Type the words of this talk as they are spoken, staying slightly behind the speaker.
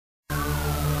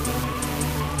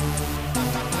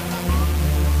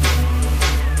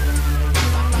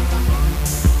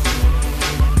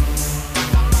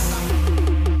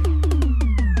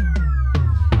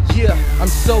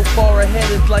so far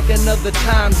ahead, it's like another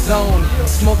time zone.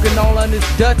 Smoking all on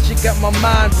this Dutch, it got my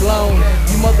mind blown.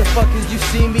 You motherfuckers, you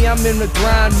see me, I'm in the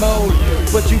grind mode.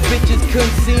 But you bitches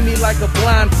couldn't see me like a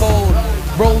blindfold.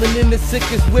 Rolling in the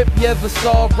sickest whip you ever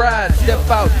saw ride. Step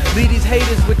out, leave these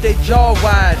haters with their jaw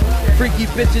wide. Freaky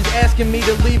bitches asking me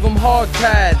to leave them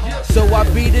hog-tied. So I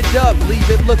beat it up, leave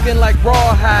it looking like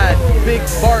rawhide. Big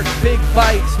bark, big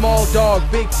bite, small dog,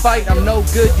 big fight. I'm no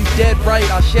good, you dead right,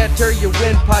 I'll shatter your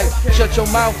windpipe. Shut your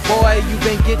mouth, boy, you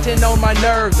been getting on my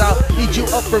nerves. I'll eat you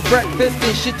up for breakfast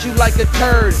and shit you like a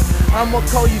turd. I'ma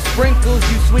call you sprinkles,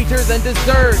 you sweeter than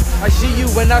dessert. I see you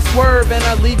when I swerve and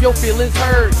I leave your feelings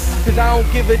hurt. Cause I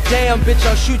don't give a damn, bitch,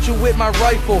 I'll shoot you with my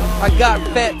rifle. I got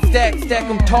fat stacks, stack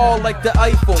them tall like the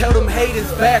Eiffel. Tell them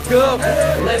haters back up,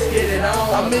 let's get it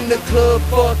on. I'm in the club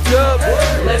fucked up,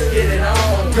 let's get it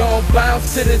on. Gon'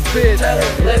 bounce to this bitch,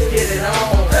 let's get it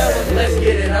on. Let's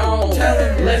get it on,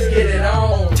 let's get it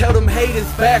on. Tell them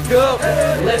haters back up,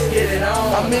 let's get it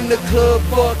on. I'm in the club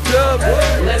fucked up,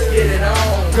 let's get it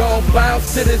on. Gon'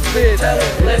 bounce to this bitch,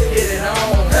 let's get it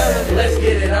on. Let's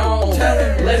get it on,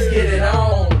 let's get it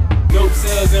on. Dope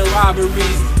sales and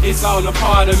robberies, it's all a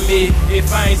part of me.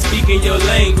 If I ain't speaking your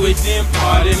language, then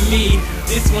pardon me.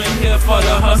 This one here for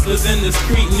the hustlers in the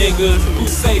street niggas who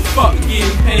say fuck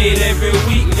getting paid every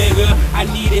week, nigga. I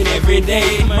need it every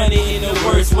day, money in the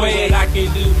worst way. I can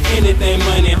do anything,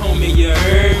 money, homie, you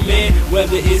heard me.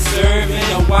 Whether it's serving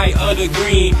the white or the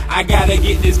green, I gotta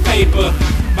get this paper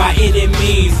by any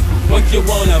means. What you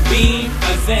wanna be,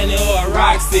 a Xanny or a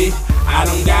Roxy? I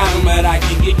don't got them, but I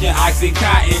can get your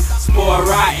Oxycontin, spore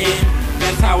rotten.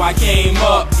 That's how I came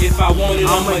up. If I want it,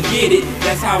 I'ma get it.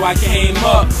 That's how I came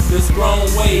up. The strong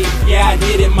way, yeah, I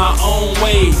did it my own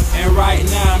way. And right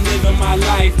now I'm living my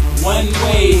life one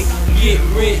way. Get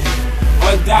rich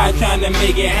or die trying to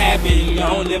make it happen. The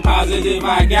only positive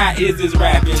I got is this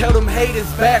rapping. Tell them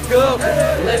haters back up,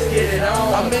 let's get it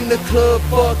on. I'm in the club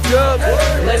fucked up,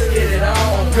 let's get it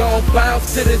on. Gon'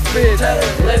 bounce to this bitch,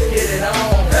 let's get it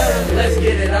on. Let's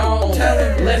get it on,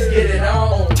 let's get it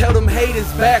on. Tell them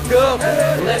haters back up,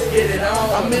 let's get it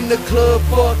on. I'm in the club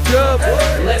fucked up,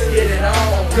 let's get it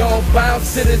on. Gon'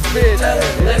 bounce to this bitch,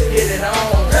 let's get it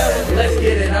on.